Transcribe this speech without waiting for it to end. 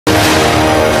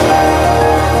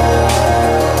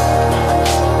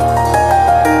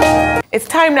It's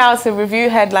time now to review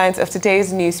headlines of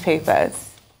today's newspapers.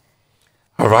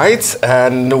 All right,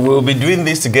 and we'll be doing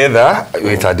this together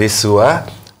with Adesua.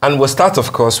 And we'll start,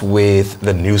 of course, with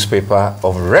the newspaper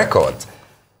of record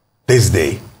this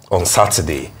day, on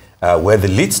Saturday, where the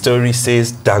lead story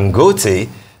says Dangote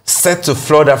set to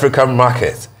flood African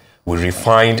market with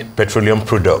refined petroleum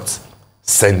products,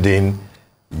 sending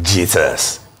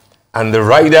jitters. And the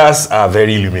riders are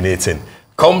very illuminating.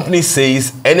 Company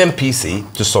says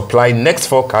NNPC to supply next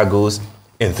 4 cargoes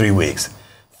in 3 weeks.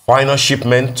 Final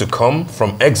shipment to come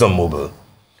from ExxonMobil.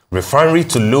 Refinery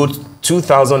to load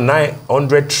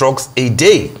 2,900 trucks a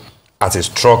day at its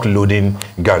truck loading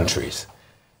gantries.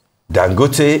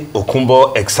 Dangote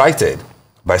Okumbo excited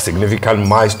by significant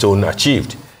milestone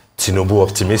achieved. Tinubu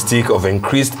optimistic of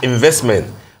increased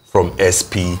investment from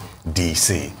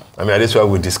SPDC. I mean, that's why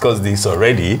we discussed this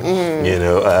already, you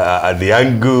know, at the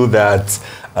angle that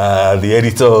the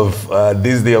editor of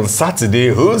This Day on Saturday,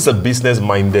 who's a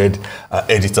business-minded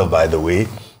editor, by the way,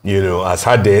 you know, has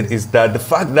had it, is that the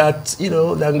fact that, you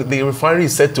know, the refinery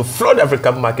is set to flood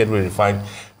African market with refined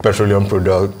petroleum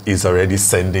product is already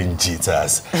sending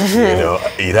jitters. You know,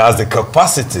 it has the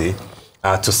capacity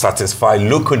to satisfy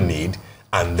local need,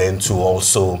 and then to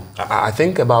also, I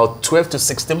think, about 12 to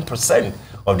 16%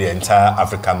 of the entire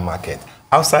African market.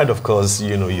 Outside, of course,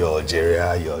 you know, your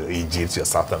Algeria, your Egypt, your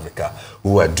South Africa,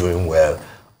 who are doing well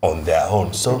on their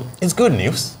own. So it's good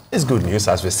news. It's good news,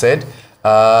 as we said.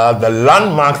 The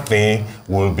landmark thing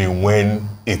will be when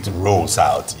it rolls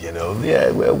out, you know.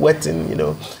 Yeah, we're whetting, you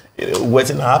know,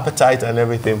 whetting our appetite and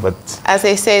everything, but as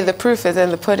they say, the proof is in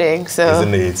the pudding. So,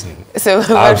 isn't it? So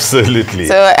absolutely.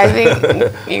 So I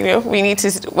think, you know, we need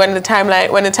to, when the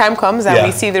time comes and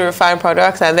we see the refined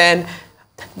products, and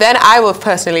then I will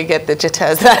personally get the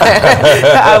jitters.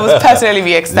 I will personally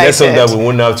be excited. Let's hope that we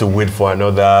won't have to wait for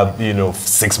another, you know,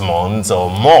 6 months or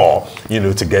more, you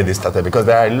know, to get this started. Because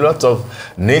there are a lot of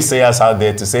naysayers out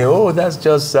there to say, oh, that's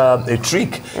just a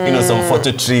trick, you know, some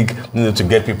photo trick, you know, to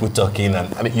get people talking.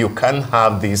 And I mean, you can't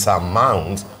have this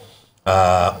amount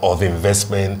of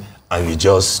investment and you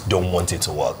just don't want it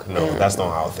to work. No, that's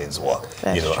not how things work.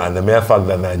 That's you know, true. And the mere fact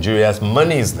that Nigeria's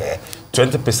money is there,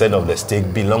 20% of the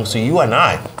stake belongs to you and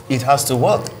I. It has to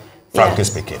work, frankly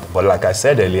speaking. But like I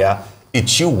said earlier, it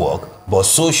should work, but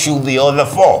so should the other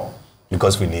 4,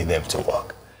 because we need them to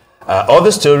work.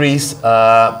 Other stories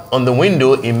on the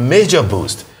window, a major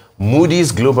boost.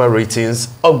 Moody's Global Ratings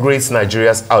upgrades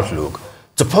Nigeria's outlook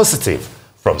to positive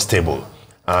from stable.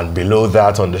 And below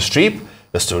that on the strip,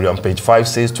 the story on page 5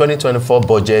 says 2024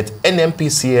 budget,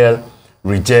 NNPCL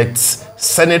rejects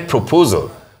Senate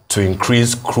proposal to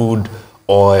increase crude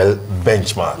oil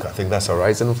benchmark. I think that's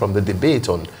arising from the debate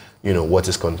on, you know, what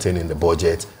is contained in the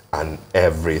budget and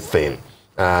everything.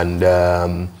 And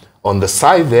on the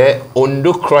side there,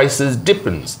 Ondo crisis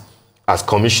deepens as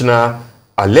commissioner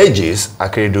alleges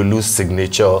Akeredolu's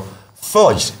signature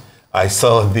forged. I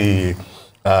saw the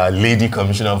Lady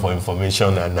Commissioner for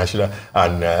Information and National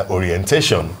and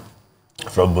Orientation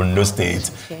from Ondo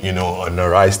State, you know, on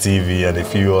Arise TV and a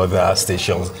few other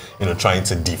stations, you know, trying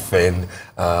to defend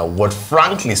what,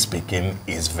 frankly speaking,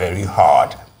 is very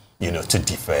hard, you know, to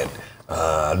defend.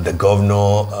 The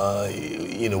governor,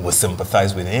 you know, will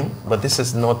sympathize with him, but this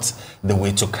is not the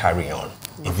way to carry on.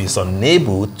 If he's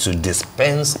unable to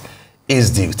dispense his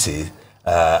duty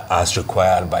as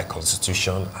required by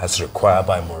constitution, as required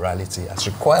by morality, as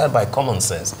required by common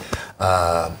sense,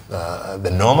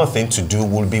 the normal thing to do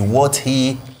will be what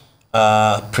he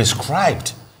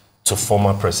prescribed to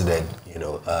former president, you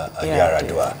know,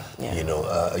 Yar'Adua. You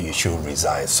know, you should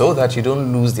resign so that you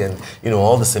don't lose the, you know,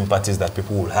 all the sympathies that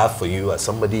people will have for you as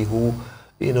somebody who,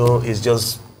 you know, is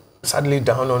just sadly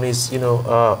down on his, you know,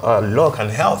 luck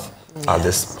and health at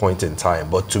this point in time.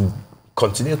 But to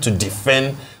continue to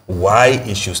defend why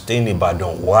he should stay in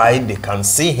Ibadan, why they can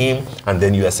see him, and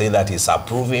then you are saying that he's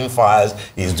approving files,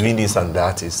 he's doing this and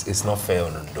that, it's not fair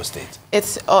on Ondo State.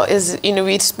 It's, you know,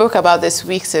 we spoke about this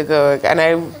weeks ago, and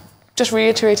I just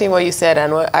reiterating what you said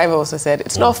and what I've also said,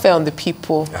 it's not fair on the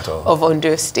people of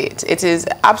Ondo State. It is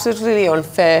absolutely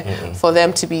unfair for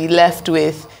them to be left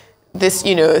with this,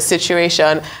 you know,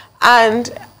 situation.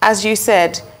 And as you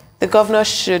said, the governor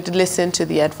should listen to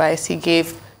the advice he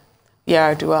gave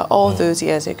Yar'Adua all those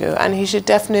years ago, and he should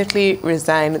definitely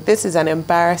resign. This is an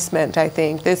embarrassment, I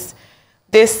think. The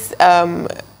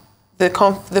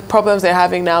the problems they're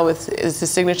having now with, is the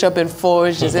signature been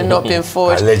forged? Is it not been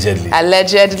forged?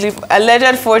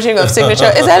 Alleged forging of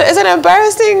signature. Is an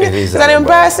embarrassing. It's an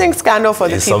embarrassing scandal for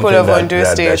the people of Ondo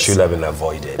State. That should have been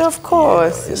avoided. Of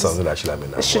course, it's something that should have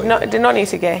been avoided. Did not need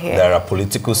to get here. There are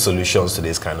political solutions to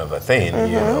this kind of a thing.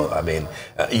 You know, I mean,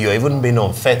 you're even being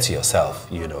unfair to yourself.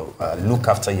 You know, look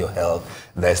after your health.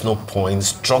 There's no point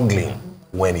struggling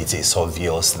when it is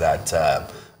obvious that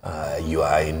you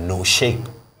are in no shape.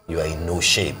 You are in no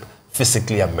shape,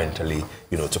 physically and mentally,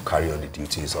 you know, to carry on the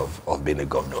duties of being a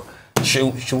governor.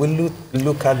 Should we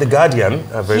look at The Guardian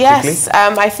very quickly? Yes,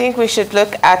 I think we should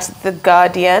look at The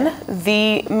Guardian.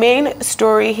 The main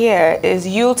story here is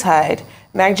Yuletide.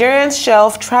 Nigerians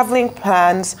shelve traveling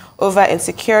plans over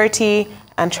insecurity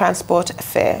and transport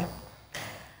fare.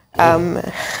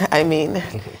 I mean,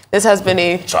 this has been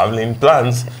a... Traveling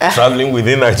plans, traveling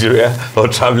within Nigeria or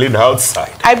traveling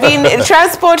outside. I mean,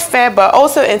 transport fare, but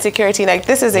also insecurity. Like,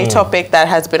 this is a topic that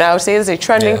has been, I would say, is a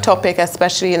trending topic,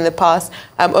 especially in the past,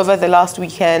 over the last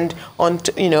weekend, on,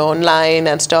 you know, online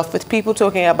and stuff, with people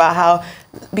talking about how,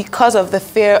 because of the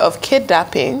fear of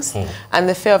kidnappings and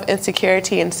the fear of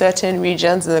insecurity in certain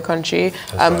regions in the country,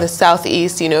 the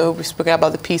southeast, you know, we've spoken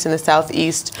about the peace in the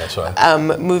southeast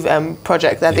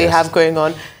project that they have going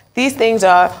on. These things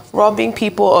are robbing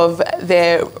people of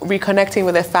their reconnecting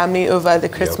with their family over the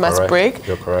Christmas break.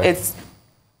 You're correct. It's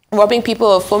robbing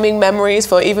people of forming memories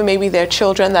for even maybe their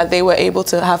children that they were able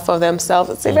to have for themselves.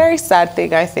 It's a very sad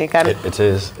thing, I think. And it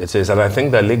is. And I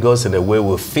think that Lagos, in a way,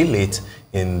 will feel it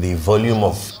in the volume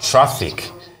of traffic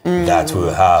that we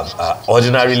have.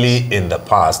 Ordinarily, in the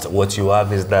past, what you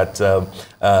have is that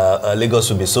Lagos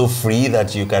will be so free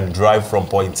that you can drive from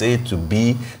point A to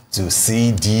B to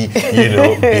C, D, you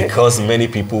know, because many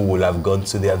people will have gone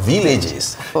to their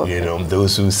villages. You know,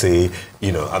 those who say,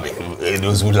 you know, I mean,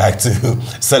 those who like to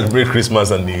celebrate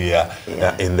Christmas and New Year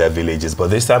in their villages. But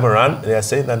this time around, they are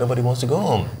saying that nobody wants to go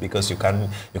home because you can't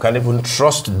even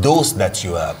trust those that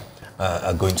you are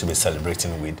going to be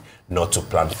celebrating with not to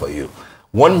plan for you.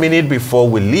 1 minute before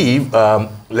we leave,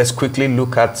 let's quickly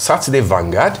look at Saturday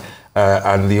Vanguard.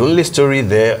 And the only story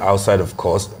there, outside of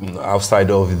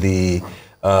the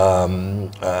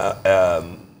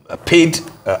paid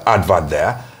advert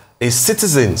there, is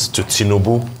citizens to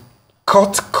Tinubu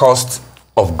cut cost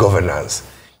of governance,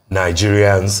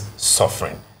 Nigerians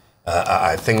suffering.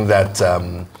 I think that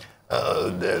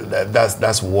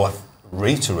that's worth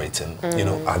reiterating, you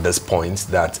know, at this point,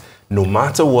 that no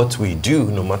matter what we do,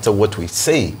 no matter what we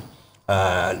say,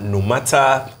 no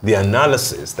matter the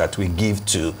analysis that we give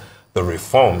to the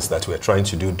reforms that we're trying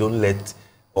to do, don't let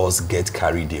us get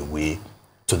carried away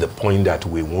to the point that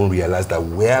we won't realize that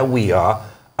where we are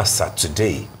as at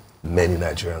today, many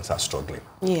Nigerians are struggling.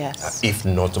 Yes. If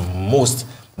not most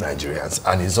Nigerians.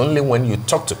 And it's only when you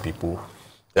talk to people,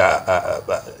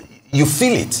 you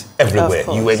feel it everywhere.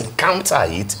 You encounter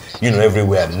it, you know,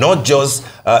 everywhere. Not just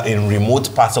in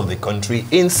remote parts of the country,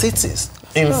 in cities,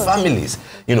 in families.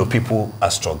 You know, people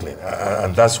are struggling.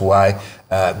 And that's why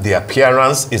the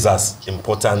appearance is as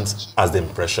important as the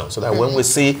impression. So that when we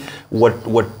see what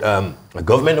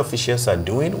government officials are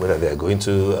doing, whether they're going to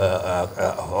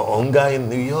Onga in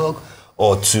New York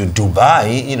or to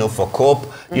Dubai, you know, for COP,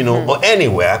 you know, or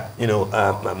anywhere, you know,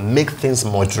 make things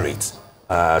moderate.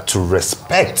 To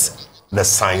respect the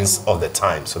signs of the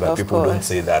time, so that people don't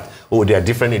say that, oh, they are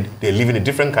different, they're living a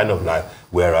different kind of life,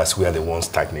 whereas we are the ones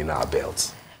tightening our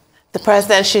belts. The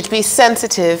president should be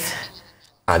sensitive.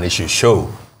 And it should show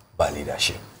by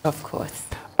leadership. Of course.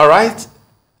 All right,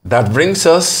 that brings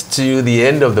us to the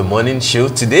end of the morning show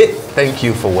today. Thank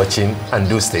you for watching, and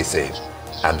do stay safe.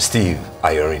 I'm Steve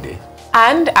Ayorinde.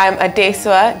 And I'm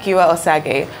Adesua Giwa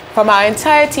Osage. From our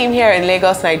entire team here in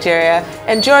Lagos, Nigeria,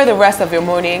 enjoy the rest of your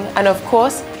morning and, of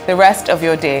course, the rest of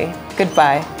your day.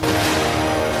 Goodbye.